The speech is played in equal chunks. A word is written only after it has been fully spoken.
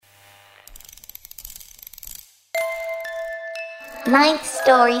Ninth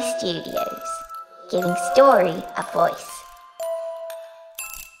Story Studios, giving story a voice.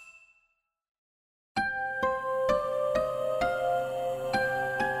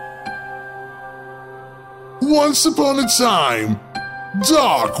 Once upon a time,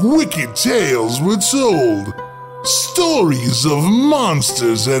 dark, wicked tales were told. Stories of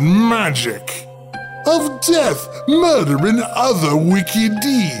monsters and magic, of death, murder, and other wicked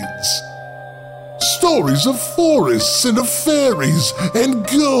deeds. Stories of forests and of fairies and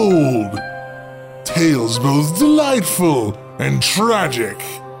gold. Tales both delightful and tragic.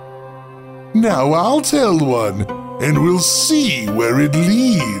 Now I'll tell one, and we'll see where it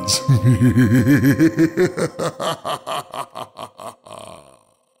leads.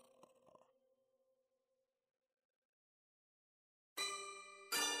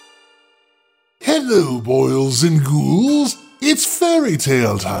 Hello, boils and ghouls. It's fairy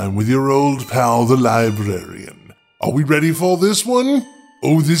tale time with your old pal, the librarian. Are we ready for this one?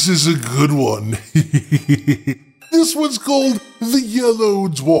 Oh, this is a good one. This one's called The Yellow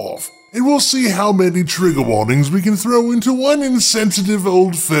Dwarf, and we'll see how many trigger warnings we can throw into one insensitive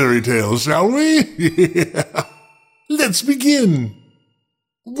old fairy tale, shall we? Let's begin.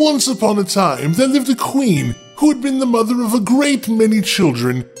 Once upon a time, there lived a queen who had been the mother of a great many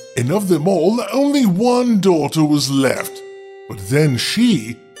children, and of them all, only one daughter was left. But then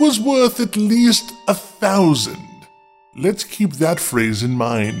she was worth at least 1,000. Let's keep that phrase in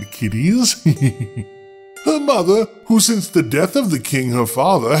mind, kiddies. Her mother, who since the death of the king her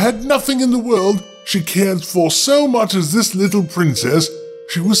father had nothing in the world she cared for so much as this little princess,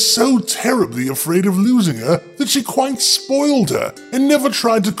 she was so terribly afraid of losing her that she quite spoiled her and never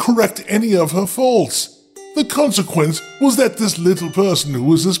tried to correct any of her faults. The consequence was that this little person, who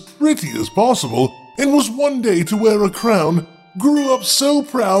was as pretty as possible and was one day to wear a crown, grew up so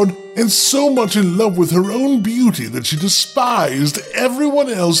proud and so much in love with her own beauty that she despised everyone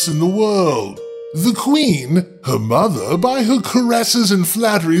else in the world. The queen, her mother, by her caresses and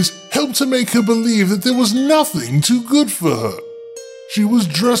flatteries, helped to make her believe that there was nothing too good for her. She was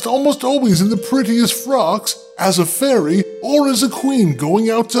dressed almost always in the prettiest frocks, as a fairy or as a queen going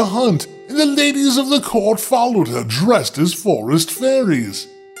out to hunt, and the ladies of the court followed her dressed as forest fairies.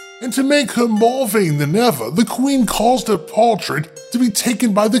 And to make her more vain than ever, the queen caused her portrait to be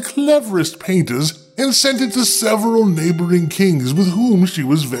taken by the cleverest painters and sent it to several neighboring kings with whom she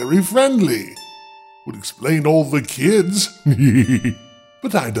was very friendly. Would explain all the kids.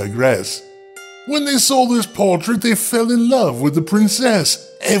 But I digress. When they saw this portrait, they fell in love with the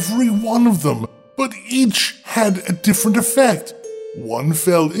princess, every one of them, but each had a different effect. One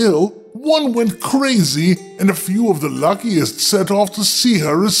fell ill, one went crazy, and a few of the luckiest set off to see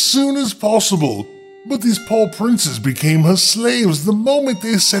her as soon as possible. But these poor princes became her slaves the moment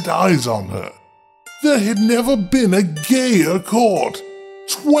they set eyes on her. There had never been a gayer court.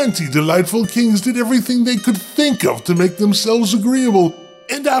 20 delightful kings did everything they could think of to make themselves agreeable,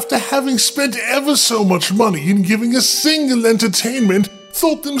 and after having spent ever so much money in giving a single entertainment,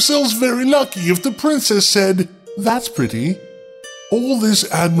 thought themselves very lucky if the princess said, "That's pretty." All this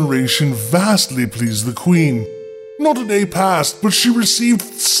admiration vastly pleased the queen. Not a day passed but she received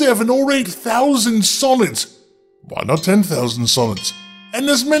 7,000 or 8,000 sonnets. Why not 10,000 sonnets? And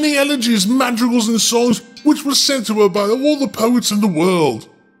as many elegies, madrigals, and songs which were sent to her by all the poets in the world.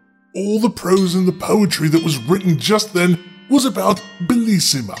 All the prose and the poetry that was written just then was about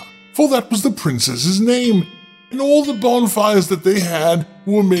Bellissima, for that was the princess's name, and all the bonfires that they had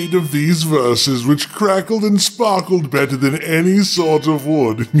were made of these verses, which crackled and sparkled better than any sort of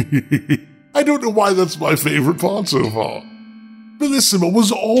wood. I don't know why that's my favorite part so far. Bellissima was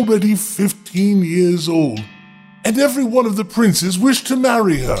already 15 years old, and every one of the princes wished to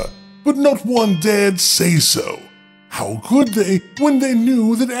marry her, but not one dared say so. How could they, when they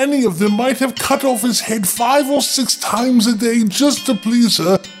knew that any of them might have cut off his head 5 or 6 times a day just to please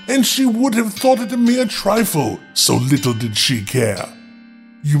her, and she would have thought it a mere trifle, so little did she care.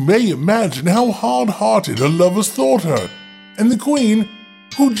 You may imagine how hard-hearted her lovers thought her, and the queen,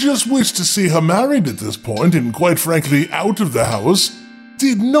 who just wished to see her married at this point and quite frankly out of the house,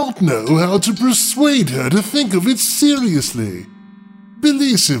 did not know how to persuade her to think of it seriously.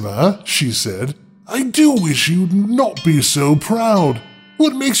 "Bellissima," she said, "I do wish you'd not be so proud.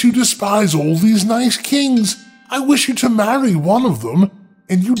 What makes you despise all these nice kings? I wish you to marry one of them,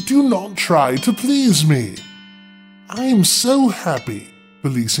 and you do not try to please me." "I am so happy,"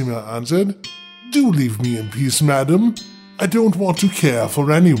 Bellissima answered. "Do leave me in peace, madam. I don't want to care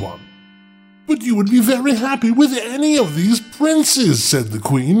for anyone." "But you would be very happy with any of these princes," said the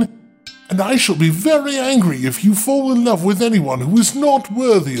queen, "and I shall be very angry if you fall in love with anyone who is not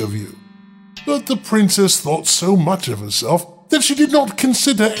worthy of you." But the princess thought so much of herself that she did not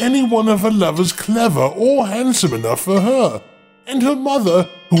consider any one of her lovers clever or handsome enough for her, and her mother,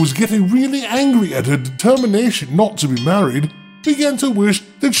 who was getting really angry at her determination not to be married, began to wish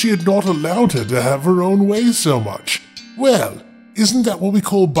that she had not allowed her to have her own way so much. Well, isn't that what we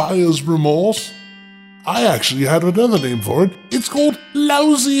call buyer's remorse? I actually had another name for it. It's called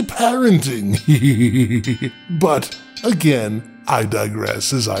lousy parenting. But, again, I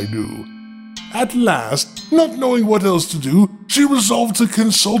digress as I do. At last, not knowing what else to do, she resolved to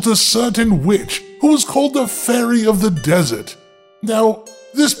consult a certain witch who was called the Fairy of the Desert. Now,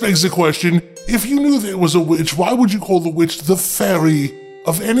 this begs the question, if you knew there was a witch, why would you call the witch the Fairy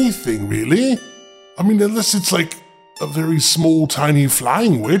of anything, really? I mean, unless it's like a very small, tiny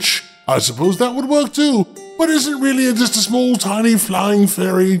flying witch, I suppose that would work too. But isn't really just a small, tiny flying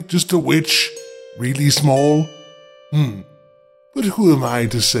fairy just a witch? Really small? But who am I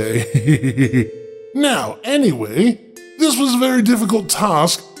to say? Now, anyway, this was a very difficult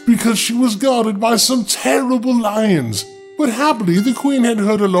task because she was guarded by some terrible lions. But happily, the queen had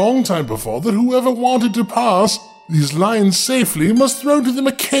heard a long time before that whoever wanted to pass these lions safely must throw to them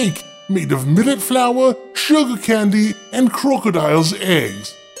a cake made of millet flour, sugar candy, and crocodile's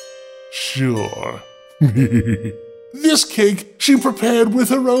eggs. Sure. This cake she prepared with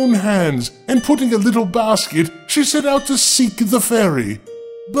her own hands, and putting a little basket, she set out to seek the fairy.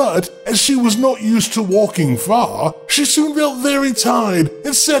 But, as she was not used to walking far, she soon felt very tired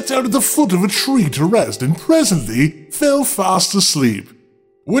and sat down at the foot of a tree to rest and presently fell fast asleep.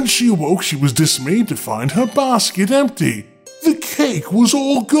 When she awoke, she was dismayed to find her basket empty. The cake was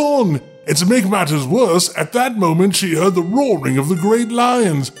all gone, and to make matters worse, at that moment she heard the roaring of the great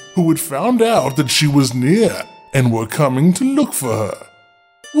lions, who had found out that she was near and were coming to look for her.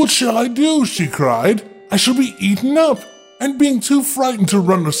 "What shall I do?" she cried. "I shall be eaten up." And being too frightened to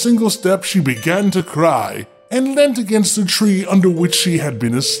run a single step, she began to cry, and leant against the tree under which she had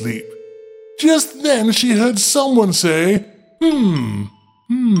been asleep. Just then she heard someone say,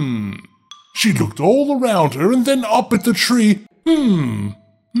 She looked all around her and then up at the tree.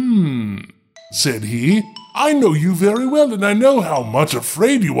 Said he, "I know you very well, and I know how much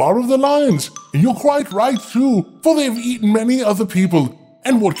afraid you are of the lions. And you're quite right, too, for they have eaten many other people.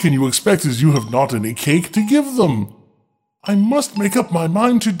 And what can you expect as you have not any cake to give them?" "I must make up my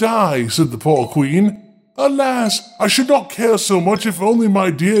mind to die," said the poor queen. "Alas, I should not care so much if only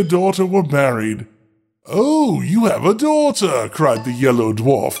my dear daughter were married." "Oh, you have a daughter," cried the yellow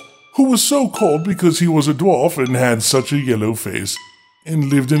dwarf, who was so called because he was a dwarf and had such a yellow face,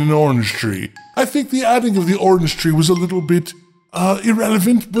 and lived in an orange tree. I think the adding of the orange tree was a little bit,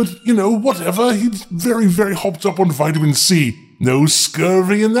 irrelevant, but, whatever. He's very, very hopped up on vitamin C. No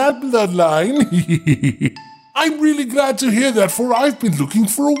scurvy in that bloodline. "I'm really glad to hear that, for I've been looking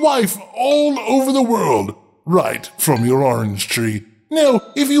for a wife all over the world." "Right, from your orange tree. Now,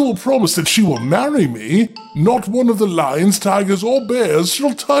 if you will promise that she will marry me, not one of the lions, tigers, or bears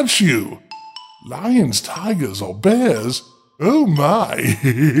shall touch you." "Lions, tigers, or bears? Oh my!"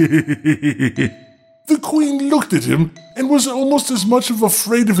 The queen looked at him and was almost as much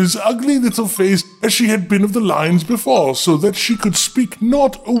afraid of his ugly little face as she had been of the lions before, so that she could speak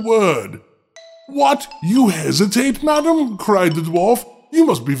not a word. "What, you hesitate, madam?" cried the dwarf. "You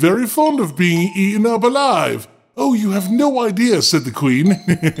must be very fond of being eaten up alive." "Oh, you have no idea," said the queen.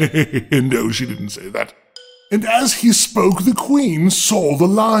 No, she didn't say that. And as he spoke, the queen saw the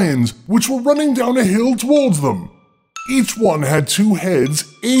lions, which were running down a hill towards them. Each one had 2 heads,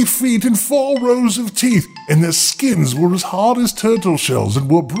 8 feet, and 4 rows of teeth, and their skins were as hard as turtle shells and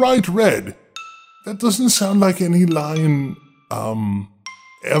were bright red. That doesn't sound like any lion,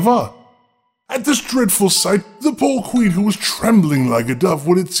 ever. At this dreadful sight, the poor queen, who was trembling like a dove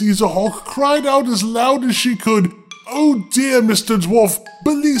when it sees a hawk, cried out as loud as she could, "Oh dear, Mr. Dwarf,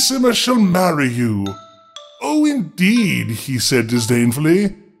 Bellissima shall marry you." "Oh indeed," he said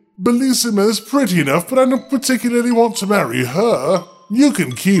disdainfully. "Bellissima is pretty enough, but I don't particularly want to marry her. You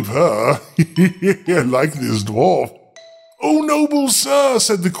can keep her." Like this dwarf. "Oh noble sir,"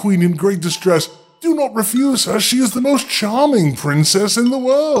 said the queen in great distress, "do not refuse her. She is the most charming princess in the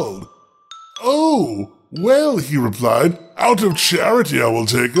world." "Oh, well," he replied, "out of charity I will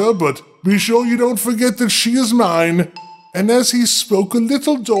take her, but be sure you don't forget that she is mine." And as he spoke, a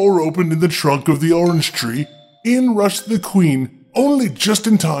little door opened in the trunk of the orange tree. In rushed the queen, only just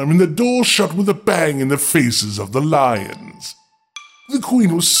in time, and the door shut with a bang in the faces of the lions. The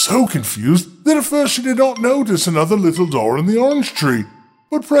queen was so confused that at first she did not notice another little door in the orange tree,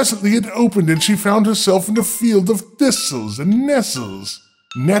 but presently it opened and she found herself in a field of thistles and nettles.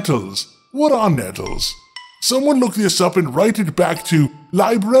 Nettles. What are nettles? Someone look this up and write it back to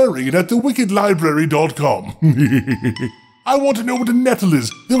librarian@thewickedlibrary.com. I want to know what a nettle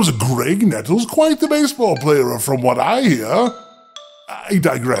is. There was a Greg Nettles, quite the baseball player from what I hear. I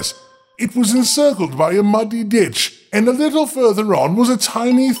digress. It was encircled by a muddy ditch, and a little further on was a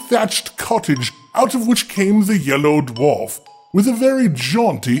tiny thatched cottage, out of which came the yellow dwarf, with a very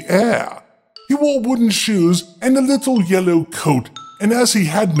jaunty air. He wore wooden shoes and a little yellow coat, and as he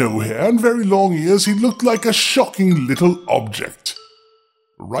had no hair and very long ears, he looked like a shocking little object.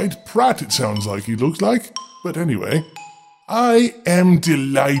 Right Pratt, it sounds like he looks like, but anyway. I am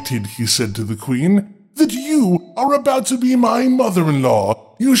delighted, he said to the Queen, that you are about to be my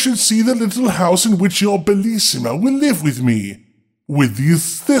mother-in-law. You should see the little house in which your Bellissima will live with me. With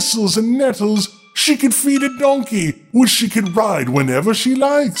these thistles and nettles, she could feed a donkey, which she can ride whenever she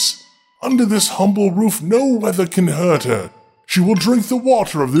likes. Under this humble roof no weather can hurt her. She will drink the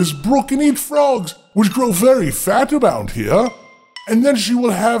water of this brook and eat frogs, which grow very fat about here. And then she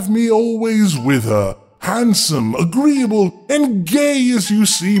will have me always with her, handsome, agreeable, and gay as you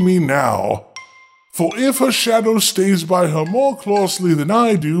see me now. For if her shadow stays by her more closely than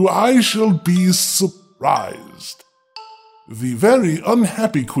I do, I shall be surprised. The very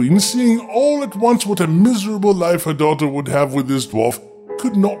unhappy Queen, seeing all at once what a miserable life her daughter would have with this dwarf,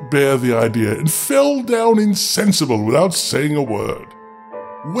 could not bear the idea and fell down insensible without saying a word.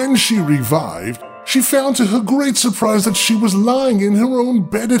 When she revived, she found to her great surprise that she was lying in her own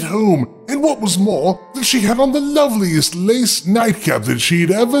bed at home, and what was more, that she had on the loveliest lace nightcap that she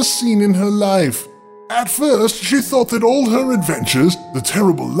had ever seen in her life. At first, she thought that all her adventures, the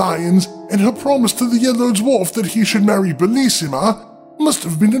terrible lions, and her promise to the yellow dwarf that he should marry Bellissima must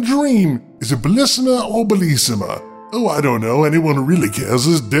have been a dream. Is it Bellissima or Bellissima? Oh, I don't know. Anyone who really cares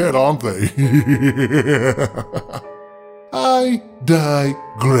is dead, aren't they? I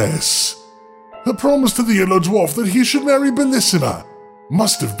digress. Her promise to the yellow dwarf that he should marry Bellissima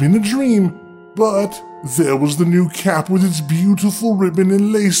must have been a dream, but there was the new cap with its beautiful ribbon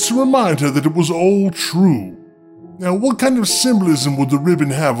and lace to remind her that it was all true. Now, what kind of symbolism would the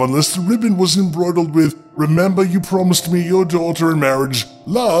ribbon have unless the ribbon was embroidered with, "Remember you promised me your daughter in marriage,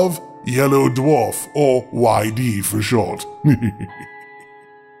 love, Yellow Dwarf," or YD for short.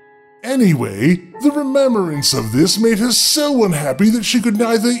 Anyway, the remembrance of this made her so unhappy that she could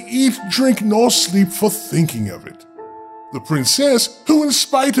neither eat, drink, nor sleep for thinking of it. The princess, who in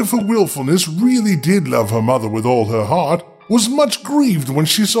spite of her willfulness really did love her mother with all her heart, was much grieved when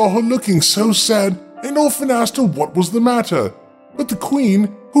she saw her looking so sad and often asked her what was the matter. But the Queen,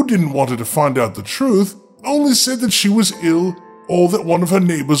 who didn't want her to find out the truth, only said that she was ill or that one of her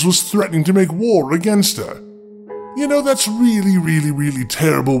neighbors was threatening to make war against her. You know, that's really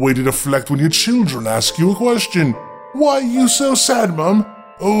terrible way to deflect when your children ask you a question. "Why are you so sad, Mum?"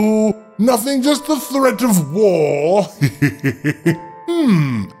 "Oh, nothing, just the threat of war."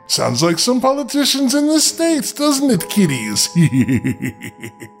 Sounds like some politicians in the States, doesn't it, kiddies?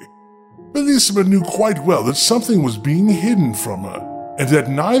 Bellissima knew quite well that something was being hidden from her, and that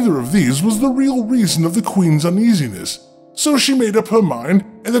neither of these was the real reason of the Queen's uneasiness. So she made up her mind,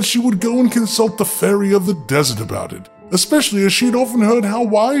 and that she would go and consult the fairy of the desert about it, especially as she had often heard how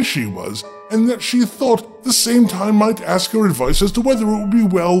wise she was, and that she thought the same time might ask her advice as to whether it would be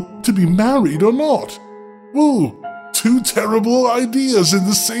well to be married or not. Ooh, two terrible ideas in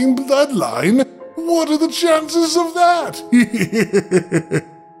the same bloodline? What are the chances of that?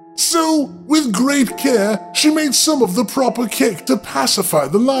 So, with great care, she made some of the proper cake to pacify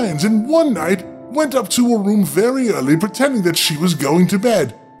the lions, and one night went up to her room very early pretending that she was going to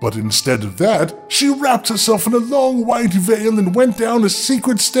bed. But instead of that, she wrapped herself in a long white veil and went down a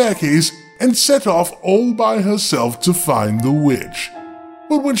secret staircase and set off all by herself to find the witch.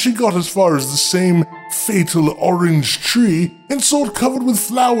 But when she got as far as the same fatal orange tree and saw it covered with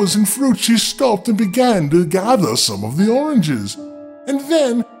flowers and fruit, she stopped and began to gather some of the oranges. And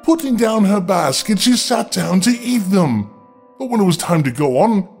then, putting down her basket, she sat down to eat them. But when it was time to go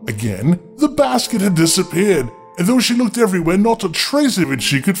on again, the basket had disappeared, and though she looked everywhere, not a trace of it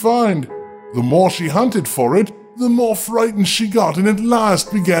she could find. The more she hunted for it, the more frightened she got, and at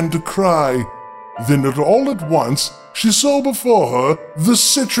last began to cry. Then all at once, she saw before her the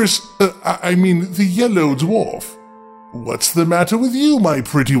the yellow dwarf. "What's the matter with you, my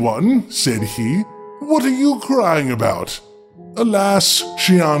pretty one?" said he. "What are you crying about?" "Alas,"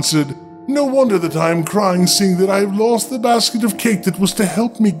 she answered, "no wonder that I am crying, seeing that I have lost the basket of cake that was to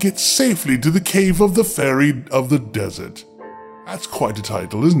help me get safely to the cave of the fairy of the desert." That's quite a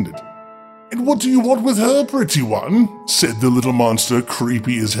title, isn't it? "And what do you want with her, pretty one?" said the little monster,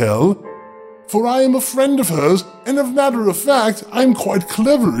 creepy as hell. "For I am a friend of hers, and of matter of fact, I am quite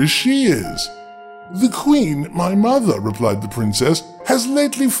clever as she is." "The queen, my mother," replied the princess, "has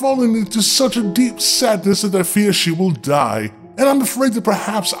lately fallen into such a deep sadness that I fear she will die, and I'm afraid that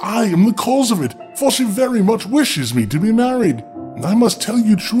perhaps I am the cause of it, for she very much wishes me to be married. And I must tell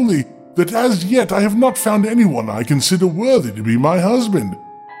you truly that as yet I have not found anyone I consider worthy to be my husband.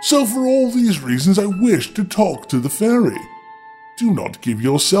 So for all these reasons I wish to talk to the fairy." "Do not give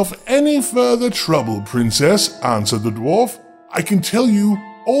yourself any further trouble, princess," answered the dwarf. "I can tell you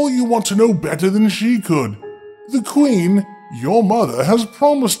all you want to know better than she could. The queen, your mother, has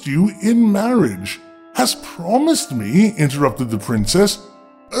promised you in marriage." "Has promised me?" interrupted the princess.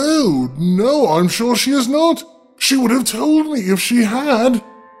 "Oh, no, I'm sure she has not. She would have told me if she had.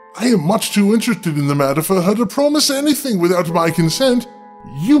 I am much too interested in the matter for her to promise anything without my consent.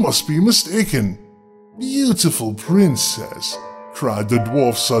 You must be mistaken." "Beautiful princess," cried the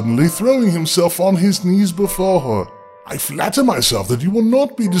dwarf suddenly, throwing himself on his knees before her, "I flatter myself that you will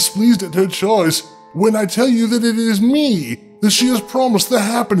not be displeased at her choice when I tell you that it is me that she has promised the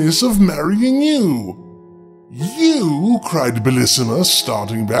happiness of marrying you." "You?" cried Bellissima,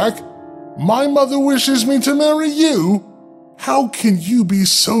 starting back. "My mother wishes me to marry you? How can you be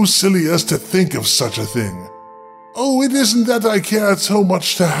so silly as to think of such a thing?" "Oh, it isn't that I care so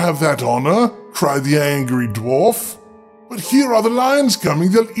much to have that honor," cried the angry dwarf. "But here are the lions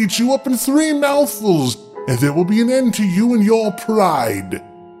coming. They'll eat you up in 3 mouthfuls, and there will be an end to you and your pride."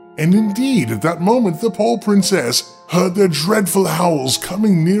 And indeed, at that moment the poor princess heard their dreadful howls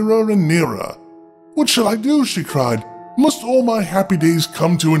coming nearer and nearer. "What shall I do?" she cried. "Must all my happy days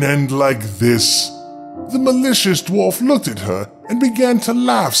come to an end like this?" The malicious dwarf looked at her and began to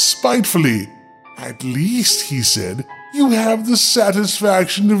laugh spitefully. "At least," he said, "you have the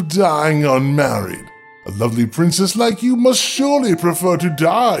satisfaction of dying unmarried. A lovely princess like you must surely prefer to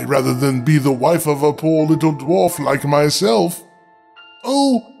die rather than be the wife of a poor little dwarf like myself."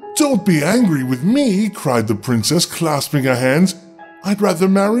 "Oh, don't be angry with me," cried the princess, clasping her hands. "I'd rather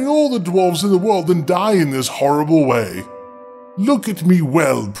marry all the dwarves in the world than die in this horrible way." "Look at me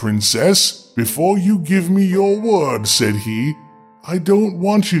well, princess, before you give me your word," said he. "I don't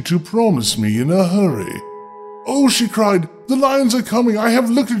want you to promise me in a hurry." "Oh," she cried, "the lions are coming. I have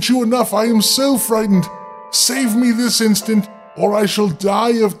looked at you enough. I am so frightened. Save me this instant, or I shall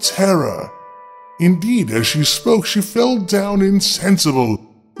die of terror." Indeed, as she spoke, she fell down insensible.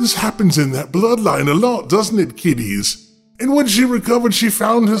 This happens in that bloodline a lot, doesn't it, kiddies? And when she recovered, she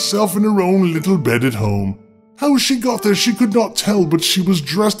found herself in her own little bed at home. How she got there she could not tell, but she was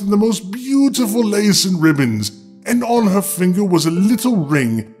dressed in the most beautiful lace and ribbons, and on her finger was a little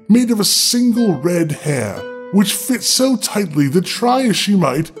ring made of a single red hair, which fit so tightly that try as she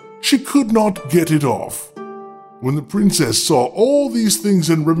might, she could not get it off. When the princess saw all these things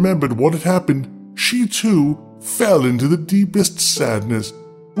and remembered what had happened, she too fell into the deepest sadness,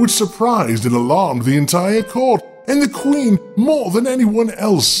 which surprised and alarmed the entire court, and the queen more than anyone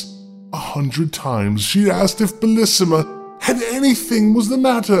else. 100 times she asked if Bellissima had anything was the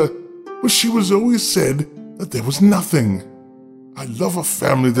matter, but she was always said that there was nothing. I love a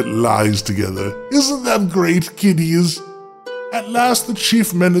family that lies together. Isn't that great, kiddies? At last the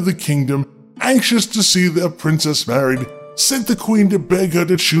chief men of the kingdom, anxious to see their princess married, sent the queen to beg her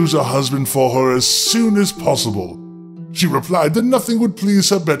to choose a husband for her as soon as possible. She replied that nothing would please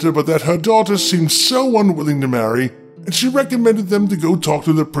her better but that her daughter seemed so unwilling to marry, and she recommended them to go talk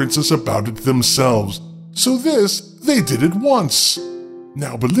to the princess about it themselves. So this they did at once.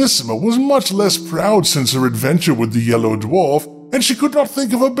 Now Bellissima was much less proud since her adventure with the yellow dwarf, and she could not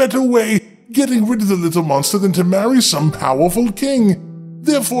think of a better way getting rid of the little monster than to marry some powerful king.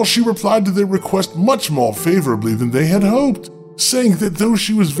 Therefore she replied to their request much more favorably than they had hoped, saying that though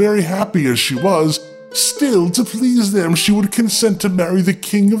she was very happy as she was, still to please them she would consent to marry the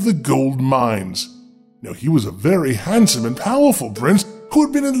king of the gold mines. Now he was a very handsome and powerful prince who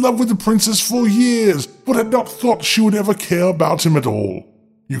had been in love with the princess for years, but had not thought she would ever care about him at all.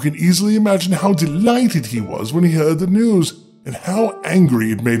 You can easily imagine how delighted he was when he heard the news, and how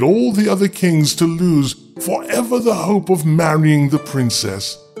angry it made all the other kings to lose forever the hope of marrying the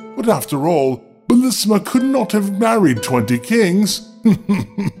princess. But after all, Bellissima could not have married 20 kings.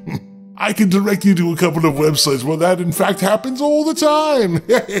 I can direct you to a couple of websites where that in fact happens all the time.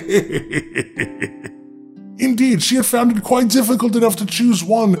 Indeed, she had found it quite difficult enough to choose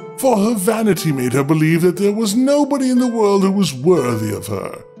one, for her vanity made her believe that there was nobody in the world who was worthy of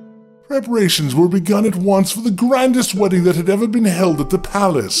her. Preparations were begun at once for the grandest wedding that had ever been held at the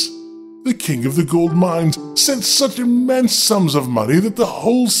palace. The king of the gold mines sent such immense sums of money that the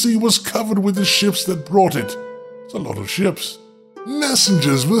whole sea was covered with the ships that brought it. It's a lot of ships.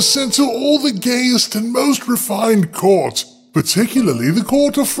 Messengers were sent to all the gayest and most refined courts, particularly the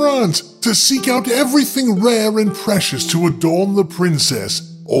court of France, to seek out everything rare and precious to adorn the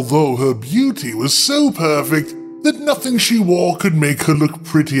princess, although her beauty was so perfect that nothing she wore could make her look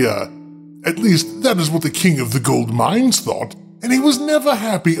prettier. At least that is what the king of the gold mines thought, and he was never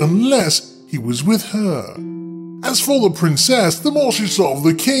happy unless he was with her. As for the princess, the more she saw of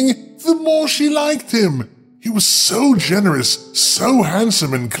the king, the more she liked him. He was so generous, so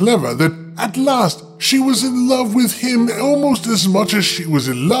handsome and clever that at last she was in love with him almost as much as she was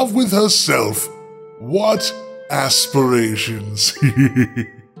in love with herself. What aspirations!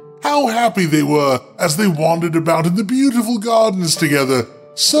 How happy they were as they wandered about in the beautiful gardens together,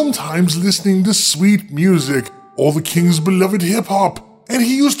 sometimes listening to sweet music or the king's beloved hip-hop, and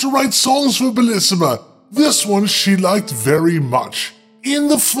he used to write songs for Bellissima. This one she liked very much. In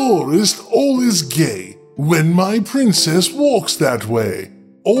the forest all is gay, when my princess walks that way.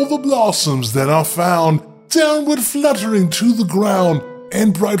 All the blossoms then are found, downward fluttering to the ground,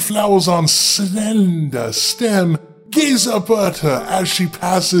 and bright flowers on slender stem gaze up at her as she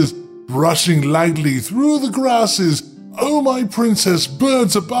passes, brushing lightly through the grasses. Oh, my princess,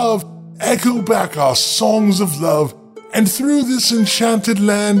 birds above echo back our songs of love, and through this enchanted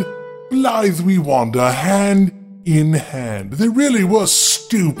land blithe we wander hand in hand. They really were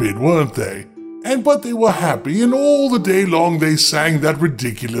stupid, weren't they? But they were happy, and all the day long they sang that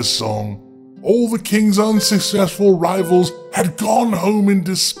ridiculous song. All the king's unsuccessful rivals had gone home in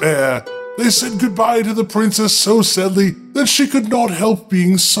despair. They said goodbye to the princess so sadly that she could not help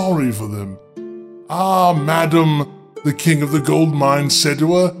being sorry for them. "Ah, madam," the king of the gold mines said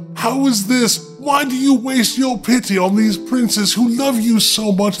to her, "how is this? Why do you waste your pity on these princes who love you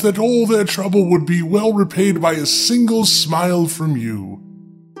so much that all their trouble would be well repaid by a single smile from you?"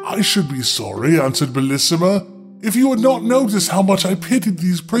 "I should be sorry," answered Bellissima, "if you had not noticed how much I pitied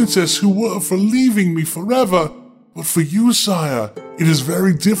these princes who were for leaving me forever. But for you, sire, it is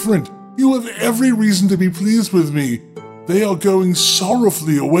very different. You have every reason to be pleased with me. They are going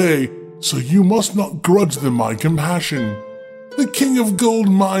sorrowfully away, so you must not grudge them my compassion." The king of gold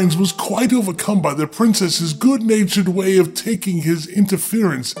mines was quite overcome by the princess's good-natured way of taking his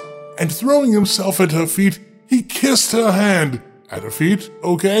interference, and throwing himself at her feet, he kissed her hand. At her feet,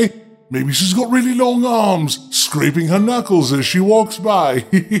 okay? Maybe she's got really long arms, scraping her knuckles as she walks by.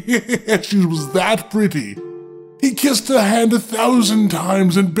 She was that pretty. He kissed her hand 1,000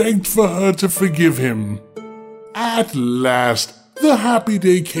 times and begged for her to forgive him. At last, the happy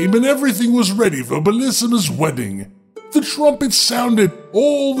day came and everything was ready for Bellissima's wedding. The trumpets sounded,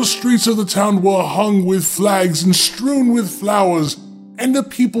 all the streets of the town were hung with flags and strewn with flowers, and the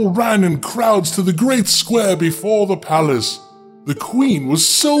people ran in crowds to the great square before the palace. The queen was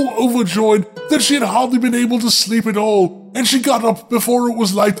so overjoyed that she had hardly been able to sleep at all, and she got up before it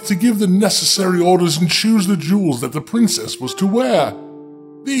was light to give the necessary orders and choose the jewels that the princess was to wear.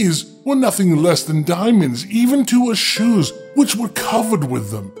 These were nothing less than diamonds, even to her shoes, which were covered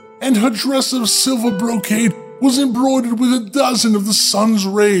with them, and her dress of silver brocade was embroidered with 12 of the sun's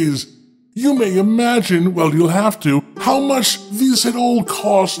rays. You may imagine, well, you'll have to, how much these had all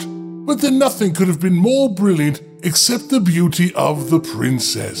cost, but then nothing could have been more brilliant except the beauty of the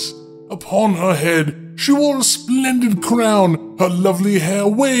princess. Upon her head, she wore a splendid crown, her lovely hair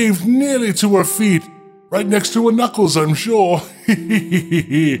waved nearly to her feet, right next to her knuckles, I'm sure.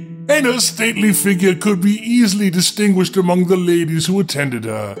 And her stately figure could be easily distinguished among the ladies who attended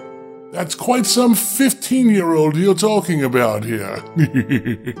her. That's quite some 15-year-old you're talking about here.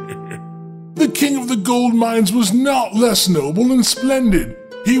 The king of the gold mines was not less noble and splendid.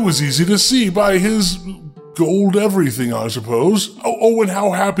 He was easy to see by his gold everything, I suppose. Oh, and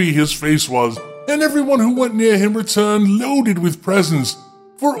how happy his face was. And everyone who went near him returned loaded with presents.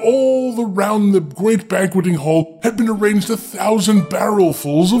 For all around the great banqueting hall had been arranged 1,000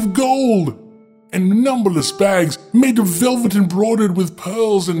 barrelfuls of gold, and numberless bags made of velvet embroidered with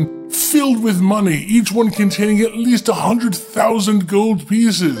pearls and filled with money, each one containing at least 100,000 gold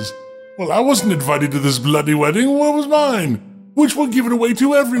pieces. Well, I wasn't invited to this bloody wedding. Where was mine? Which were given away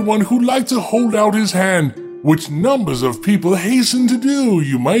to everyone who liked to hold out his hand, which numbers of people hastened to do,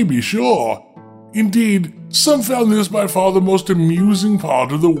 you may be sure. Indeed, some found this by far the most amusing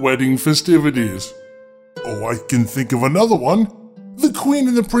part of the wedding festivities. Oh, I can think of another one. The queen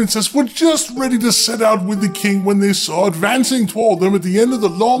and the princess were just ready to set out with the king when they saw advancing toward them at the end of the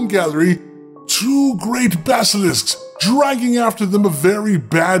long gallery 2 great basilisks dragging after them a very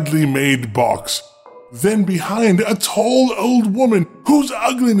badly made box. Then behind, a tall old woman whose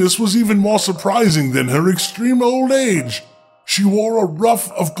ugliness was even more surprising than her extreme old age. She wore a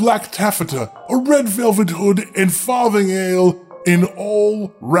ruff of black taffeta, a red velvet hood, and farthingale in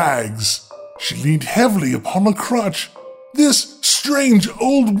all rags. She leaned heavily upon a crutch. This strange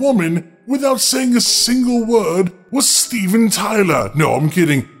old woman without saying a single word, was Steven Tyler. No, I'm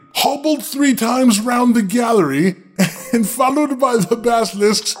kidding. Hobbled 3 times round the gallery and followed by the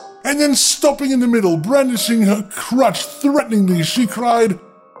basilisks, and then stopping in the middle, brandishing her crutch threateningly, she cried,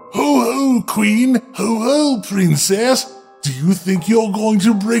 "Ho-ho, queen! Ho-ho, princess! Do you think you're going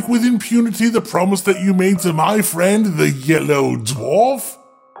to break with impunity the promise that you made to my friend, the Yellow Dwarf?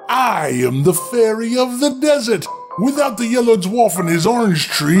 I am the fairy of the desert. Without the Yellow Dwarf and his orange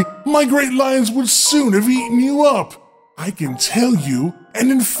tree, my great lions would soon have eaten you up. I can tell you,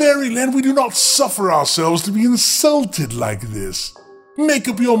 and in fairyland we do not suffer ourselves to be insulted like this. Make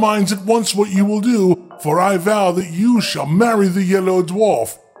up your minds at once what you will do, for I vow that you shall marry the Yellow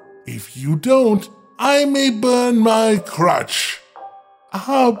Dwarf. If you don't, I may burn my crutch."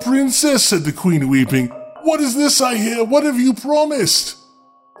 "Ah, princess," said the queen, weeping, "what is this I hear? What have you promised?"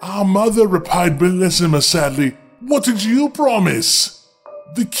 "Ah, mother," replied Bellissima sadly, "what did you promise?"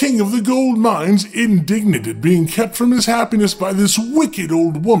 The king of the gold mines, indignant at being kept from his happiness by this wicked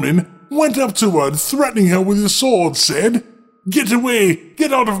old woman, went up to her and, threatening her with his sword, said, "Get away!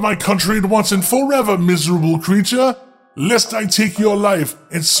 Get out of my country at once and forever, miserable creature, lest I take your life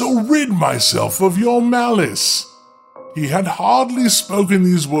and so rid myself of your malice." He had hardly spoken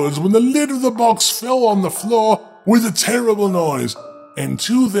these words when the lid of the box fell on the floor with a terrible noise, and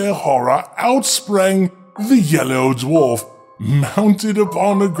to their horror out sprang the Yellow Dwarf, mounted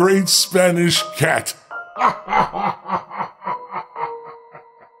upon a great Spanish cat.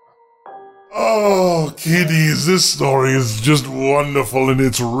 Oh, kiddies, this story is just wonderful in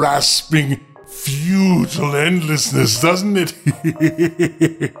its rasping, futile endlessness, doesn't it?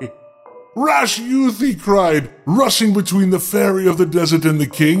 "Rash youth," he cried, rushing between the fairy of the desert and the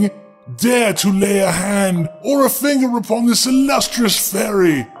king, "dare to lay a hand or a finger upon this illustrious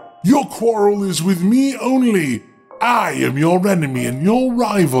fairy. Your quarrel is with me only. I am your enemy and your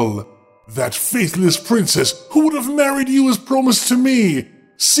rival. That faithless princess who would have married you as promised to me.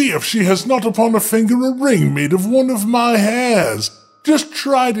 See if she has not upon her finger a ring made of one of my hairs. Just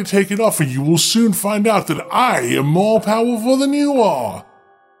try to take it off and you will soon find out that I am more powerful than you are."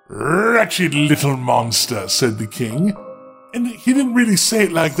 "Wretched little monster," said the king. And he didn't really say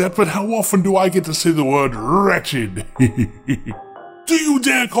it like that, but how often do I get to say the word wretched? "Do you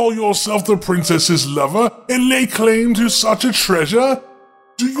dare call yourself the princess's lover and lay claim to such a treasure?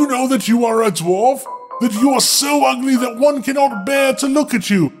 Do you know that you are a dwarf? That you are so ugly that one cannot bear to look at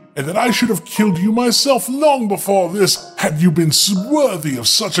you, and that I should have killed you myself long before this had you been worthy of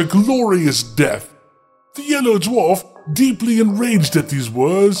such a glorious death?" The Yellow Dwarf, deeply enraged at these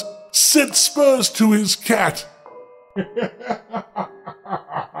words, set spurs to his cat.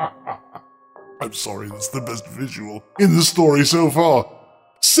 I'm sorry, that's the best visual in the story so far.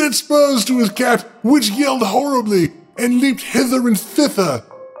 Set spurs to his cat, which yelled horribly and leaped hither and thither,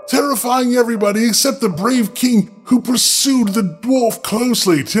 terrifying everybody except the brave king, who pursued the dwarf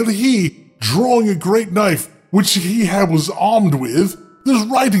closely till he, drawing a great knife, which he was armed with, this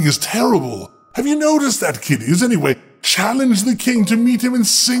writing is terrible. Have you noticed that, kiddies? Anyway, challenged the king to meet him in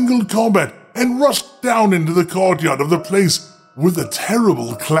single combat and rushed down into the courtyard of the place with a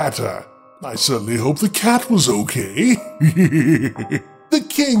terrible clatter. I certainly hope the cat was okay. The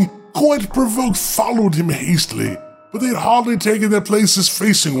king, quite provoked, followed him hastily, but they had hardly taken their places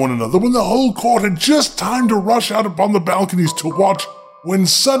facing one another when the whole court had just time to rush out upon the balconies to watch, when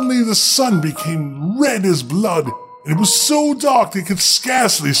suddenly the sun became red as blood, and it was so dark they could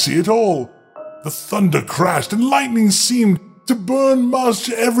scarcely see at all. The thunder crashed, and lightning seemed to burn much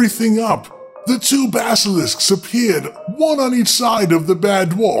everything up. The 2 basilisks appeared, one on each side of the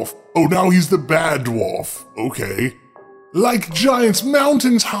bad dwarf. Oh, now he's the bad dwarf. Okay. Like giants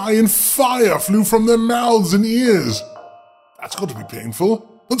mountains high, and fire flew from their mouths and ears. That's got to be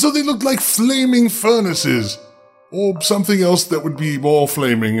painful. And so they looked like flaming furnaces. Or something else that would be more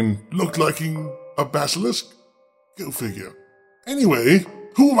flaming and looked like a basilisk? Go figure. Anyway,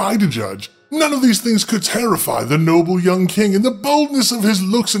 who am I to judge? None of these things could terrify the noble young king, and the boldness of his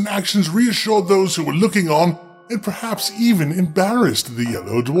looks and actions reassured those who were looking on, and perhaps even embarrassed the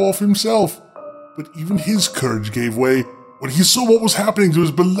Yellow Dwarf himself. But even his courage gave way when he saw what was happening to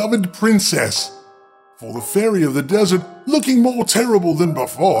his beloved princess. For the fairy of the desert, looking more terrible than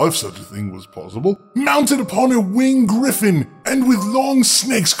before, if such a thing was possible, mounted upon a winged griffin, and with long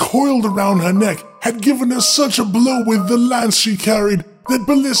snakes coiled around her neck, had given her such a blow with the lance she carried that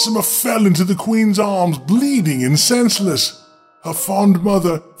Bellissima fell into the queen's arms, bleeding and senseless. Her fond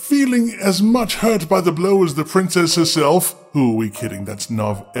mother, feeling as much hurt by the blow as the princess herself, who are we kidding, that's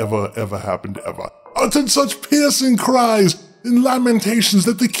not ever happened ever, uttered such piercing cries and lamentations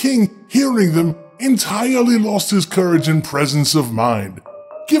that the king, hearing them, entirely lost his courage and presence of mind.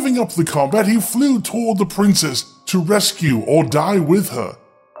 Giving up the combat, he flew toward the princess to rescue or die with her.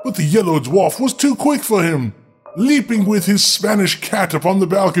 But the yellow dwarf was too quick for him, leaping with his Spanish cat upon the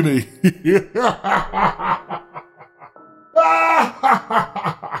balcony.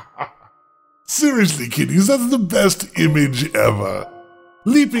 Seriously, kiddies, that's the best image ever.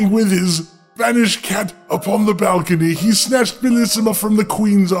 Leaping with his Spanish cat upon the balcony, he snatched Bellissima from the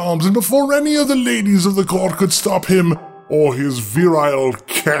queen's arms, and before any of the ladies of the court could stop him or his virile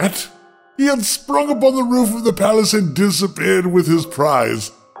cat, he had sprung upon the roof of the palace and disappeared with his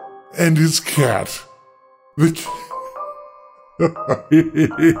prize and his cat. The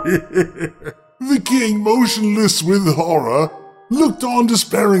king, motionless with horror, looked on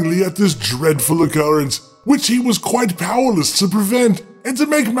despairingly at this dreadful occurrence, which he was quite powerless to prevent, and to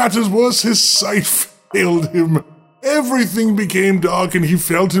make matters worse, his sight failed him. Everything became dark, and he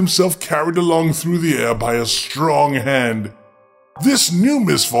felt himself carried along through the air by a strong hand. This new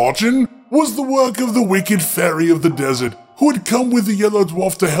misfortune was the work of the wicked fairy of the desert, who had come with the yellow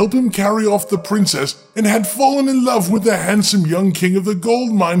dwarf to help him carry off the princess, and had fallen in love with the handsome young king of the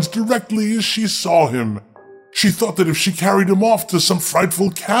gold mines directly as she saw him. She thought that if she carried him off to some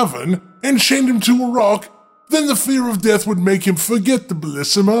frightful cavern and chained him to a rock, then the fear of death would make him forget the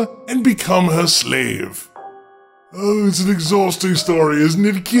Bellissima and become her slave. Oh, it's an exhausting story, isn't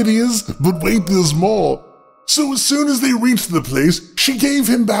it, kiddies? But wait, there's more. So as soon as they reached the place, she gave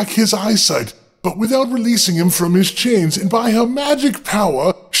him back his eyesight, but without releasing him from his chains, and by her magic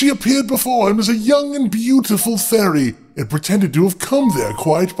power, she appeared before him as a young and beautiful fairy, and pretended to have come there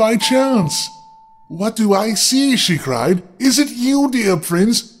quite by chance. "What do I see?" she cried. "Is it you, dear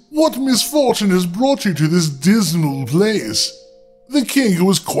prince? What misfortune has brought you to this dismal place?" The king, who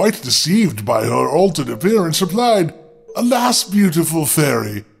was quite deceived by her altered appearance, replied, "Alas, beautiful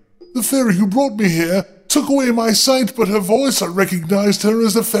fairy, the fairy who brought me here took away my sight, but her voice I recognized her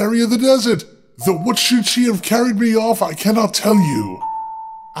as the fairy of the desert. Though what should she have carried me off, I cannot tell you."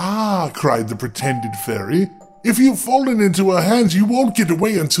 "Ah," cried the pretended fairy, "if you've fallen into her hands, you won't get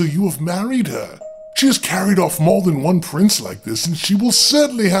away until you have married her. She has carried off more than one prince like this, and she will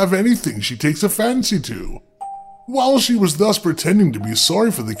certainly have anything she takes a fancy to." While she was thus pretending to be sorry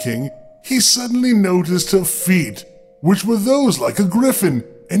for the king, he suddenly noticed her feet, which were those like a griffin,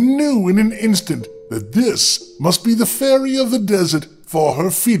 and knew in an instant that this must be the fairy of the desert, for her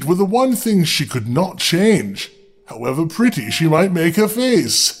feet were the one thing she could not change, however pretty she might make her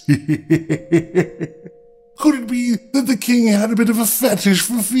face. Could it be that the king had a bit of a fetish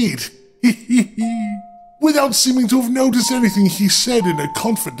for feet? Without seeming to have noticed anything, he said in a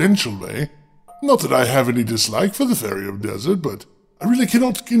confidential way, "Not that I have any dislike for the fairy of desert, but I really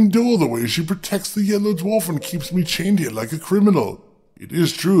cannot endure the way she protects the yellow dwarf and keeps me chained here like a criminal. It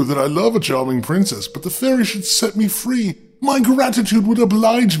is true that I love a charming princess, but the fairy should set me free. My gratitude would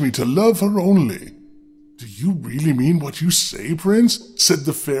oblige me to love her only." "Do you really mean what you say, prince?" said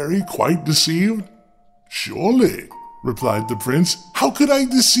the fairy, quite deceived. "Surely," replied the prince. "How could I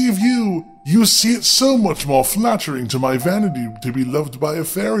deceive you? You see, it's so much more flattering to my vanity to be loved by a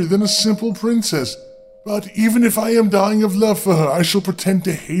fairy than a simple princess. But even if I am dying of love for her, I shall pretend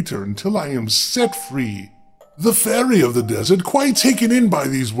to hate her until I am set free." The fairy of the desert, quite taken in by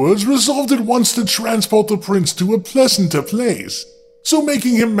these words, resolved at once to transport the prince to a pleasanter place. So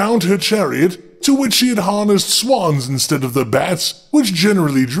making him mount her chariot, to which she had harnessed swans instead of the bats, which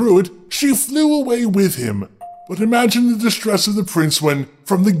generally drew it, she flew away with him. But imagine the distress of the prince when,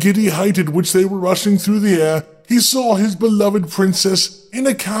 from the giddy height at which they were rushing through the air, he saw his beloved princess in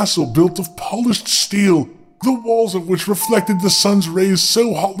a castle built of polished steel, the walls of which reflected the sun's rays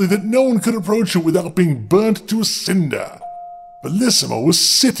so hotly that no one could approach her without being burnt to a cinder. Bellissima was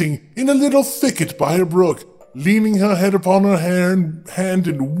sitting in a little thicket by a brook, leaning her head upon her hand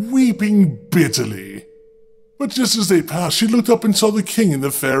and weeping bitterly. But just as they passed, she looked up and saw the king and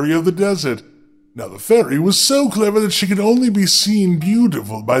the fairy of the desert. Now the fairy was so clever that she could only be seen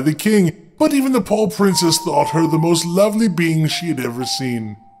beautiful by the king, but even the poor princess thought her the most lovely being she had ever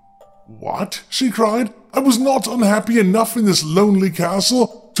seen. "What?" she cried. "I was not unhappy enough in this lonely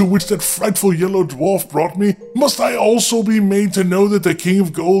castle, to which that frightful yellow dwarf brought me. Must I also be made to know that the king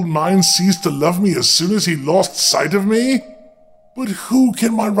of gold mines ceased to love me as soon as he lost sight of me? But who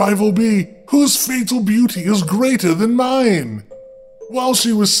can my rival be, whose fatal beauty is greater than mine?" While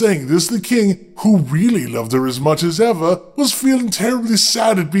she was saying this, the king, who really loved her as much as ever, was feeling terribly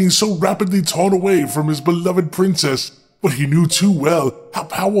sad at being so rapidly torn away from his beloved princess. But he knew too well how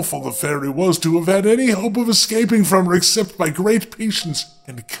powerful the fairy was to have had any hope of escaping from her except by great patience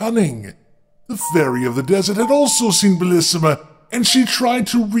and cunning. The fairy of the desert had also seen Bellissima, and she tried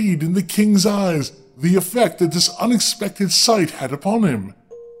to read in the king's eyes the effect that this unexpected sight had upon him.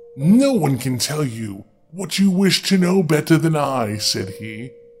 "No one can tell you what you wish to know better than I," said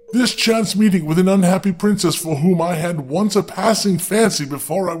he. "This chance meeting with an unhappy princess for whom I had once a passing fancy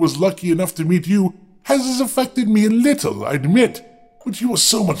before I was lucky enough to meet you has affected me a little, I admit, but you are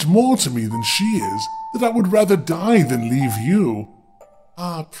so much more to me than she is that I would rather die than leave you."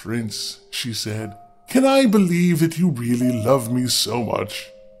 "Ah, Prince," she said, "can I believe that you really love me so much?"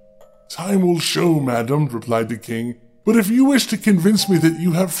 "Time will show, madam," replied the king, "but if you wish to convince me that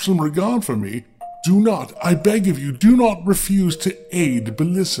you have some regard for me, do not, I beg of you, do not refuse to aid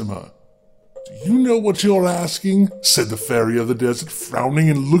Bellissima." "Do you know what you're asking?" said the fairy of the desert, frowning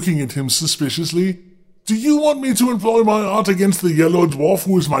and looking at him suspiciously. "Do you want me to employ my art against the yellow dwarf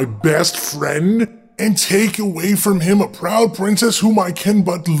who is my best friend, and take away from him a proud princess whom I can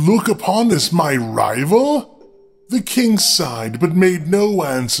but look upon as my rival?" The king sighed, but made no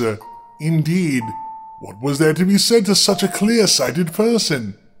answer. Indeed, what was there to be said to such a clear-sighted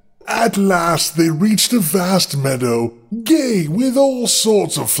person? At last they reached a vast meadow, gay with all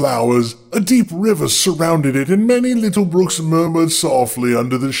sorts of flowers. A deep river surrounded it, and many little brooks murmured softly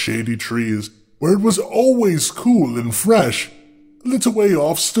under the shady trees, where it was always cool and fresh. A little way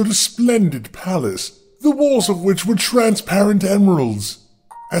off stood a splendid palace, the walls of which were transparent emeralds.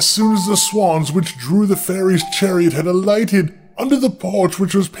 As soon as the swans which drew the fairy's chariot had alighted under the porch,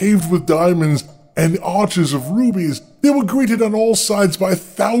 which was paved with diamonds and arches of rubies, they were greeted on all sides by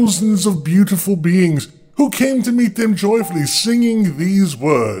thousands of beautiful beings who came to meet them joyfully, singing these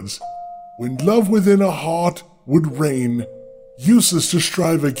words: "When love within a heart would reign, useless to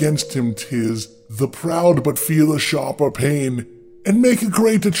strive against him 'tis, the proud but feel a sharper pain, and make a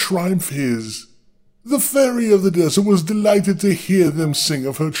greater triumph his." The fairy of the desert was delighted to hear them sing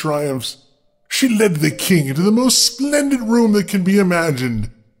of her triumphs. She led the king into the most splendid room that can be imagined.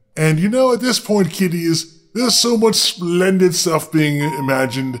 And at this point, kiddies, there's so much splendid stuff being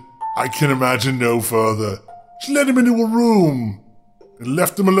imagined, I can imagine no further. She led him into a room and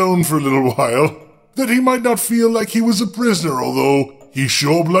left him alone for a little while, that he might not feel like he was a prisoner, although he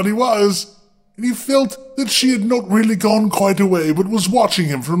sure bloody was. And he felt that she had not really gone quite away, but was watching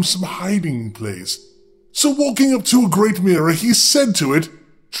him from some hiding place. So walking up to a great mirror, he said to it,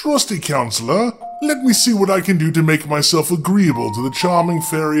 "Trusty counselor, let me see what I can do to make myself agreeable to the charming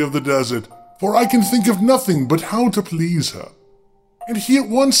fairy of the desert, for I can think of nothing but how to please her." And he at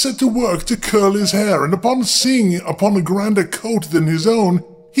once set to work to curl his hair, and upon seeing upon a grander coat than his own,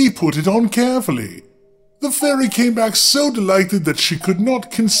 he put it on carefully. The fairy came back so delighted that she could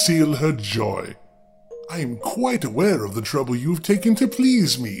not conceal her joy. "I am quite aware of the trouble you have taken to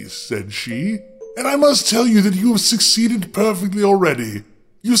please me," said she, "and I must tell you that you have succeeded perfectly already.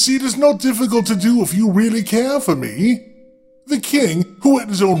 You see, it is not difficult to do if you really care for me." The king, who had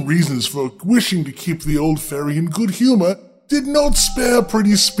his own reasons for wishing to keep the old fairy in good humor, did not spare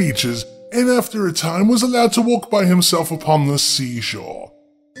pretty speeches, and after a time was allowed to walk by himself upon the seashore.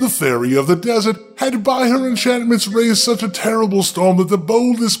 The fairy of the desert had by her enchantments raised such a terrible storm that the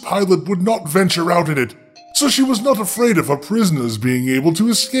boldest pilot would not venture out in it, so she was not afraid of her prisoners being able to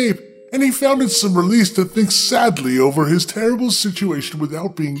escape, and he found it some release to think sadly over his terrible situation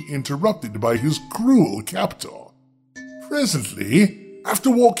without being interrupted by his cruel captor. Presently, after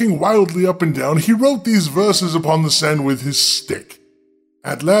walking wildly up and down, he wrote these verses upon the sand with his stick.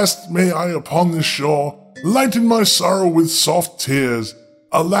 "At last may I upon this shore lighten my sorrow with soft tears.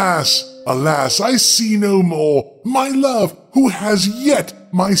 Alas, alas, I see no more my love who has yet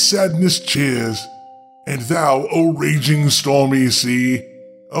my sadness cheers. And thou, O raging stormy sea,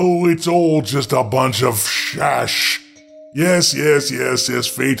 oh, it's all just a bunch of shash. Yes,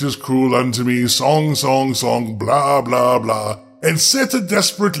 fate is cruel unto me, song, song, song, blah, blah, blah, and set a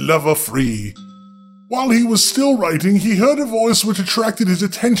desperate lover free." While he was still writing, he heard a voice which attracted his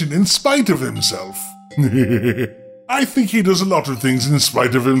attention in spite of himself. I think he does a lot of things in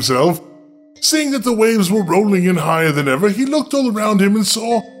spite of himself. Seeing that the waves were rolling in higher than ever, he looked all around him and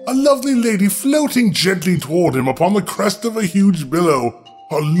saw a lovely lady floating gently toward him upon the crest of a huge billow,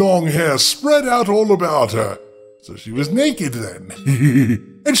 her long hair spread out all about her. So she was naked then.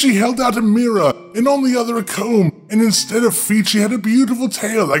 And she held out a mirror, and on the other a comb, and instead of feet she had a beautiful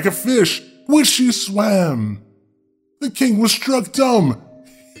tail like a fish, which she swam. The king was struck dumb.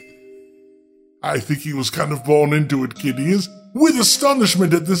 I think he was kind of born into it, kiddies, with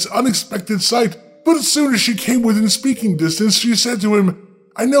astonishment at this unexpected sight, but as soon as she came within speaking distance, she said to him,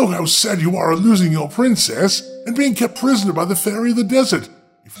 "I know how sad you are at losing your princess, and being kept prisoner by the fairy of the desert.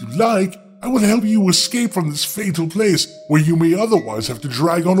 If you like, I will help you escape from this fatal place, where you may otherwise have to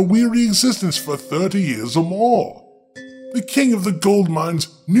drag on a weary existence for 30 years or more." The king of the gold mines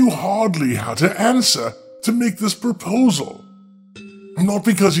knew hardly how to answer to make this proposal. not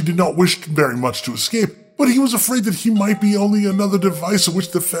because he did not wish very much to escape, but he was afraid that he might be only another device of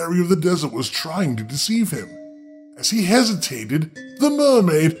which the fairy of the desert was trying to deceive him. As he hesitated, the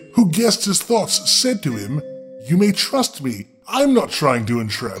mermaid, who guessed his thoughts, said to him, "You may trust me. I'm not trying to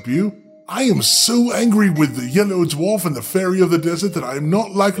entrap you. I am so angry with the yellow dwarf and the fairy of the desert that I am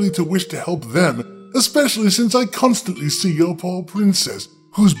not likely to wish to help them, especially since I constantly see your poor princess,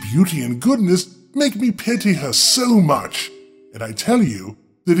 whose beauty and goodness make me pity her so much. And I tell you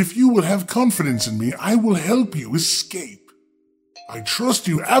that if you will have confidence in me, I will help you escape." "I trust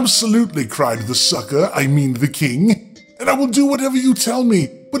you absolutely," cried the sucker, the king, "and I will do whatever you tell me.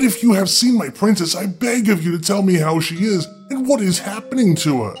 But if you have seen my princess, I beg of you to tell me how she is and what is happening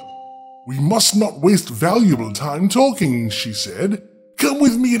to her." "We must not waste valuable time talking," she said. "Come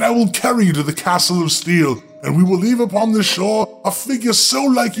with me and I will carry you to the castle of steel, and we will leave upon the shore a figure so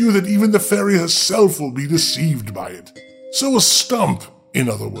like you that even the fairy herself will be deceived by it. So a stump, in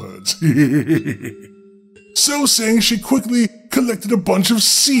other words." So saying, she quickly collected a bunch of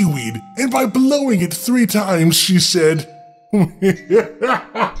seaweed, and by blowing it 3 times, she said, "I've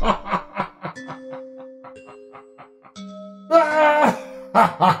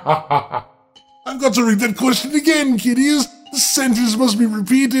got to read that question again, kiddies. The sentence must be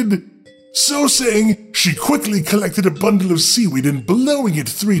repeated." So saying, she quickly collected a bundle of seaweed and blowing it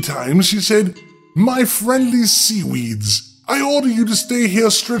 3 times, she said, "My friendly seaweeds, I order you to stay here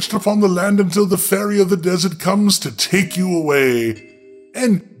stretched upon the land until the fairy of the desert comes to take you away."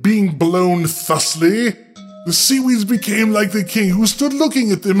 And being blown thusly, the seaweeds became like the king, who stood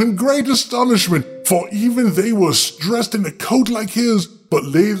looking at them in great astonishment, for even they were dressed in a coat like his, but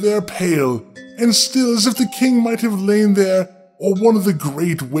lay there pale, and still as if the king might have lain there, or one of the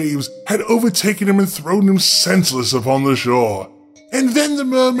great waves had overtaken him and thrown him senseless upon the shore. And then the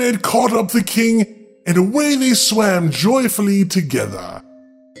mermaid caught up the king, and away they swam joyfully together.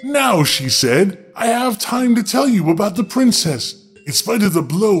 "Now," she said, "I have time to tell you about the princess. In spite of the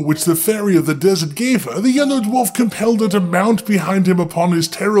blow which the fairy of the desert gave her, the yellow dwarf compelled her to mount behind him upon his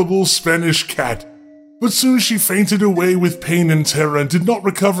terrible Spanish cat. But soon she fainted away with pain and terror and did not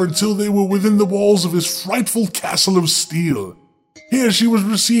recover until they were within the walls of his frightful castle of steel. Here she was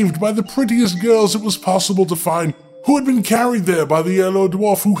received by the prettiest girls it was possible to find, who had been carried there by the yellow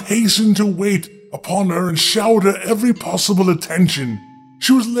dwarf, who hastened to wait upon her and showered her every possible attention.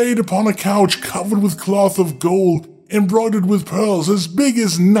 She was laid upon a couch covered with cloth of gold, embroidered with pearls as big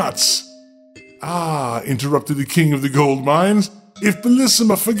as nuts." "Ah," interrupted the king of the gold mines, "if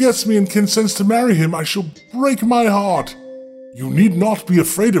Bellissima forgets me and consents to marry him, I shall break my heart." "You need not be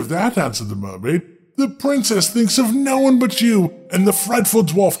afraid of that," answered the mermaid. "The princess thinks of no one but you, and the frightful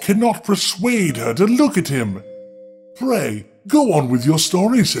dwarf cannot persuade her to look at him." "Pray, go on with your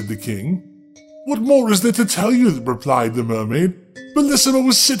story," said the king. "What more is there to tell you?" replied the mermaid. "Bellissima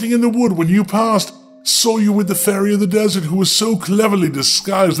was sitting in the wood when you passed, saw you with the fairy of the desert, who was so cleverly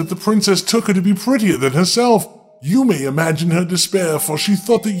disguised that the princess took her to be prettier than herself. You may imagine her despair, for she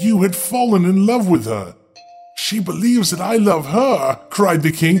thought that you had fallen in love with her." "She believes that I love her," cried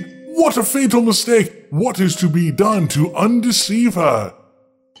the king. "What a fatal mistake! What is to be done to undeceive her?"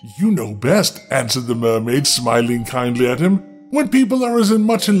 "You know best," answered the mermaid, smiling kindly at him. "When people are as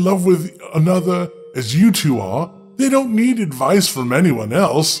much in love with another as you two are, they don't need advice from anyone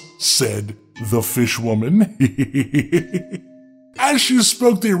else," said the fish woman. As she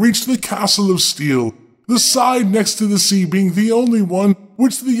spoke, they reached the castle of steel, the side next to the sea being the only one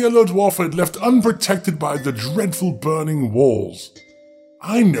which the yellow dwarf had left unprotected by the dreadful burning walls.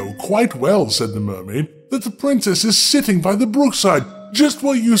 "I know quite well," said the mermaid, "that the princess is sitting by the brookside, just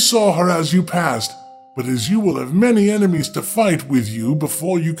where you saw her as you passed. But as you will have many enemies to fight with you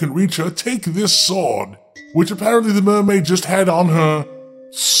before you can reach her, take this sword," which apparently the mermaid just had on her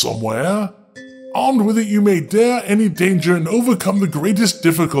somewhere. "Armed with it, you may dare any danger and overcome the greatest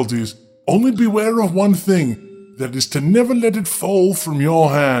difficulties. Only beware of one thing, that is to never let it fall from your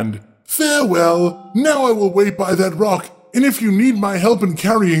hand. Farewell. Now I will wait by that rock, and if you need my help in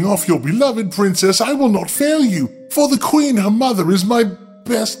carrying off your beloved princess, I will not fail you, for the queen, her mother, is my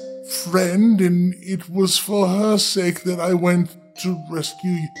best friend, and it was for her sake that I went to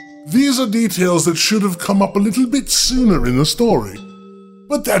rescue you." These are details that should have come up a little bit sooner in the story.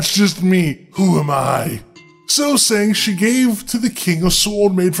 But that's just me. Who am I? So saying, she gave to the king a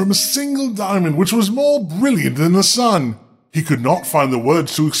sword made from a single diamond, which was more brilliant than the sun. He could not find the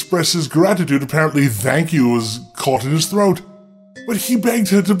words to express his gratitude. Apparently, "thank you" was caught in his throat. But he begged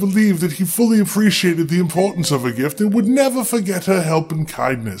her to believe that he fully appreciated the importance of her gift and would never forget her help and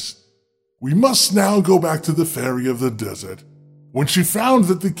kindness. We must now go back to the fairy of the desert. When she found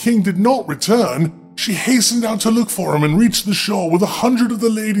that the king did not return, She hastened out to look for him and reached the shore with 100 of the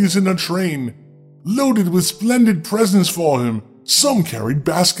ladies in her train, loaded with splendid presents for him. Some carried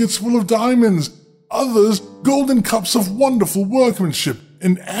baskets full of diamonds, others golden cups of wonderful workmanship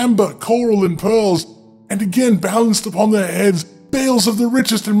in amber, coral, and pearls, and again balanced upon their heads bales of the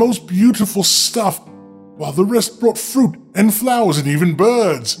richest and most beautiful stuff, while the rest brought fruit and flowers and even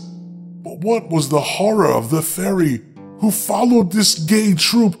birds. But what was the horror of the fairy, who followed this gay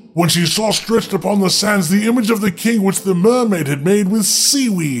troop when she saw stretched upon the sands the image of the king which the mermaid had made with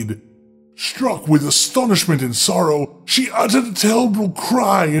seaweed? Struck with astonishment and sorrow, she uttered a terrible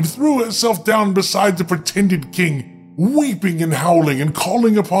cry and threw herself down beside the pretended king, weeping and howling and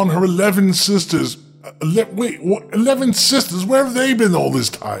calling upon her 11 sisters. 11 sisters? Where have they been all this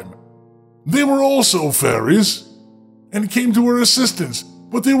time? They were also fairies, and came to her assistance,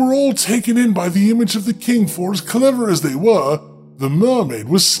 but they were all taken in by the image of the king, for as clever as they were, the mermaid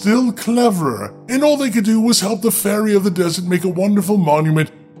was still cleverer, and all they could do was help the fairy of the desert make a wonderful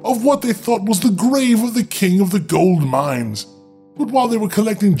monument of what they thought was the grave of the king of the gold mines. But while they were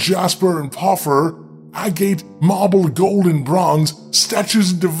collecting jasper and porphyr, agate, marble, gold, and bronze,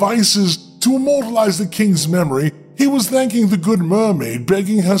 statues and devices to immortalize the king's memory, he was thanking the good mermaid,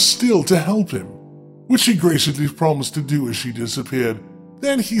 begging her still to help him, which she graciously promised to do as she disappeared.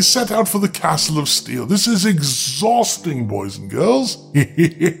 Then he set out for the castle of steel. This is exhausting, boys and girls.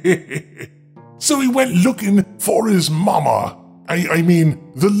 So he went looking for his mama. I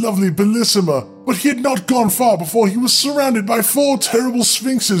mean, the lovely Bellissima, but he had not gone far before he was surrounded by 4 terrible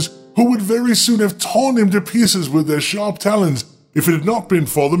sphinxes who would very soon have torn him to pieces with their sharp talons if it had not been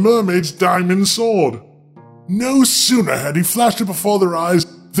for the mermaid's diamond sword. No sooner had he flashed it before their eyes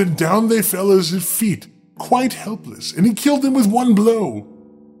than down they fell at his feet, quite helpless, and he killed them with one blow.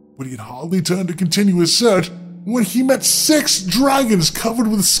 But he had hardly turned to continue his search when he met 6 dragons covered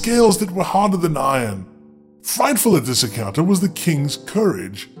with scales that were harder than iron. Frightful at this encounter was the king's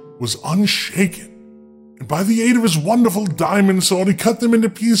courage was unshaken, and by the aid of his wonderful diamond sword he cut them into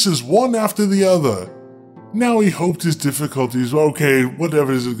pieces one after the other. Now he hoped his difficulties, okay,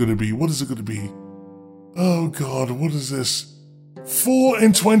 whatever is it going to be? What is it going to be? Oh God, what is this?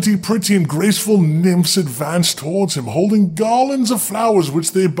 24 pretty and graceful nymphs advanced towards him, holding garlands of flowers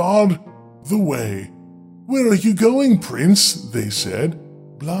which they barred the way. "Where are you going, prince?" they said.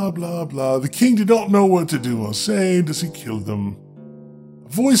 Blah, blah, blah. The king did not know what to do or say as he killed them. A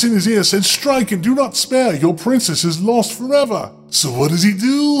voice in his ear said, "Strike and do not spare. Your princess is lost forever." So what does he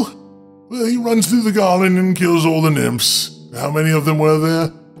do? Well, he runs through the garland and kills all the nymphs. How many of them were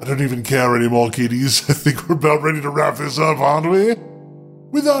there? I don't even care anymore, kiddies. I think we're about ready to wrap this up, aren't we?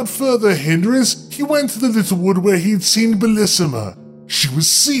 Without further hindrance, he went to the little wood where he'd seen Bellissima. She was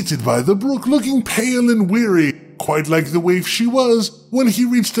seated by the brook, looking pale and weary, quite like the waif she was. When he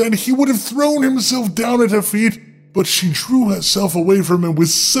reached her, he would have thrown himself down at her feet, but she drew herself away from him with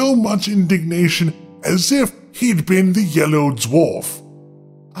so much indignation, as if he'd been the yellow dwarf.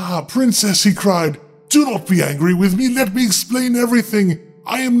 "Ah, princess," he cried, "do not be angry with me. Let me explain everything.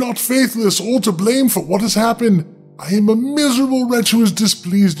 I am not faithless or to blame for what has happened. I am a miserable wretch who has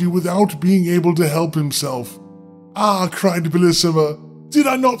displeased you without being able to help himself." "Ah," cried Bellissima, "did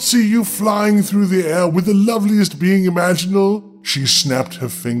I not see you flying through the air with the loveliest being imaginable?" She snapped her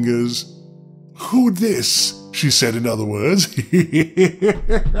fingers. "Who this?" she said in other words.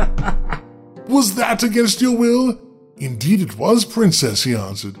 "Was that against your will?" "Indeed it was, princess," he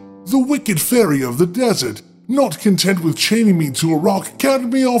answered. "The wicked fairy of the desert, not content with chaining me to a rock,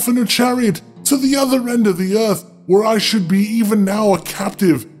 carried me off in a chariot to the other end of the earth, where I should be even now a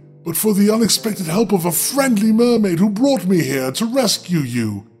captive, but for the unexpected help of a friendly mermaid who brought me here to rescue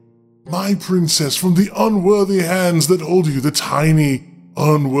you. My princess, from the unworthy hands that hold you, the tiny,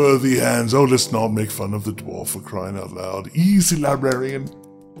 unworthy hands." Oh, let's not make fun of the dwarf, for crying out loud. Easy, librarian.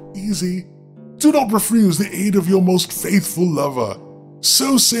 Easy. "Do not refuse the aid of your most faithful lover."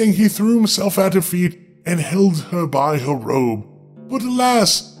 So saying, he threw himself at her feet and held her by her robe. But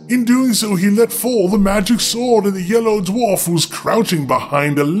alas, in doing so he let fall the magic sword, and the yellow dwarf was crouching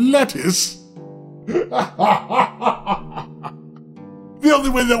behind a lettuce. The only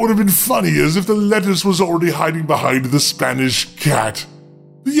way that would have been funny is if the lettuce was already hiding behind the Spanish cat.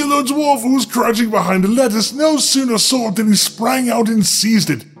 The yellow dwarf, who was crouching behind a lettuce, no sooner saw it than he sprang out and seized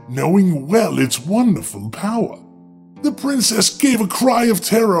it, knowing well its wonderful power. The princess gave a cry of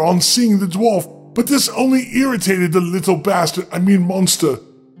terror on seeing the dwarf, but this only irritated the little monster.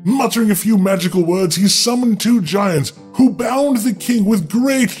 Muttering a few magical words, he summoned 2 giants, who bound the king with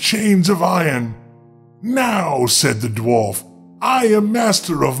great chains of iron. "Now," said the dwarf, "I am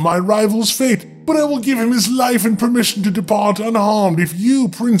master of my rival's fate, but I will give him his life and permission to depart unharmed if you,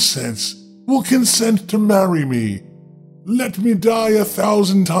 princess, will consent to marry me. Let me die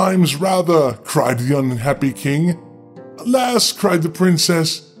 1,000 times rather, cried the unhappy king. Alas, cried the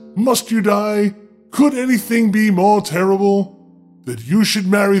princess, must you die? Could anything be more terrible? That you should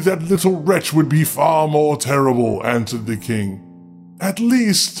marry that little wretch would be far more terrible, answered the king. At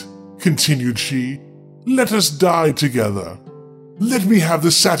least, continued she, let us die together. Let me have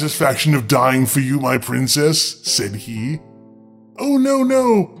the satisfaction of dying for you, my princess, said he. Oh, no,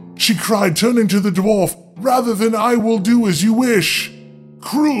 no, she cried, turning to the dwarf. Rather than I will do as you wish.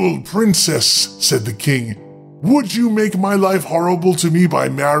 Cruel princess, said the king, would you make my life horrible to me by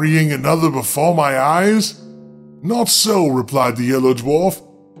marrying another before my eyes? Not so, replied the yellow dwarf.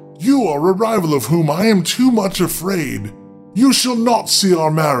 You are a rival of whom I am too much afraid. You shall not see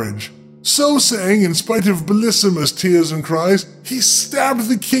our marriage. So saying, in spite of Bellissima's tears and cries, he stabbed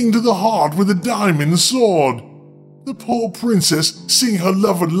the king to the heart with a diamond sword. The poor princess, seeing her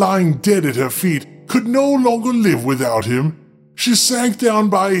lover lying dead at her feet, could no longer live without him. She sank down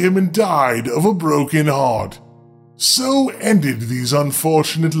by him and died of a broken heart. So ended these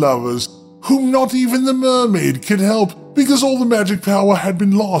unfortunate lovers, whom not even the mermaid could help, because all the magic power had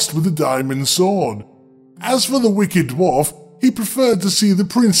been lost with the diamond sword. As for the wicked dwarf, he preferred to see the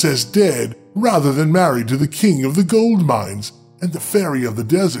princess dead rather than married to the king of the gold mines and the fairy of the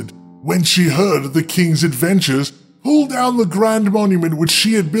desert. When she heard of the king's adventures, pulled down the grand monument which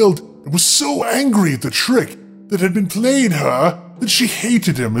she had built, and was so angry at the trick that had been played her that she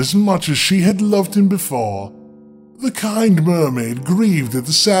hated him as much as she had loved him before. The kind mermaid, grieved at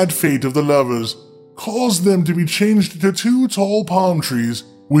the sad fate of the lovers, caused them to be changed into 2 tall palm trees,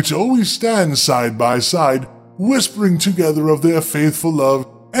 which always stand side by side, whispering together of their faithful love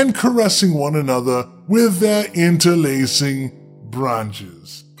and caressing one another with their interlacing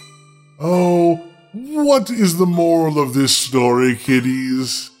branches. Oh, what is the moral of this story,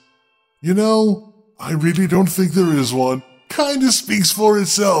 kiddies? You know, I really don't think there is one. Kinda speaks for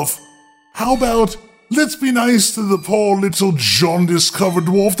itself. How about, let's be nice to the poor little jaundice-covered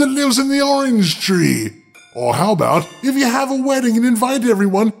dwarf that lives in the orange tree. Or how about, if you have a wedding and invite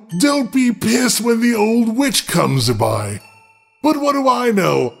everyone, don't be pissed when the old witch comes by. But what do I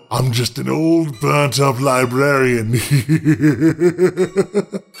know? I'm just an old burnt-up librarian.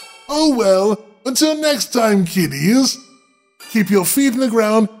 Oh well, until next time, kiddies. Keep your feet in the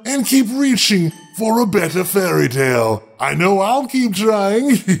ground and keep reaching for a better fairy tale. I know I'll keep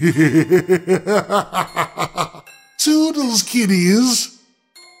trying. Toodles, kiddies.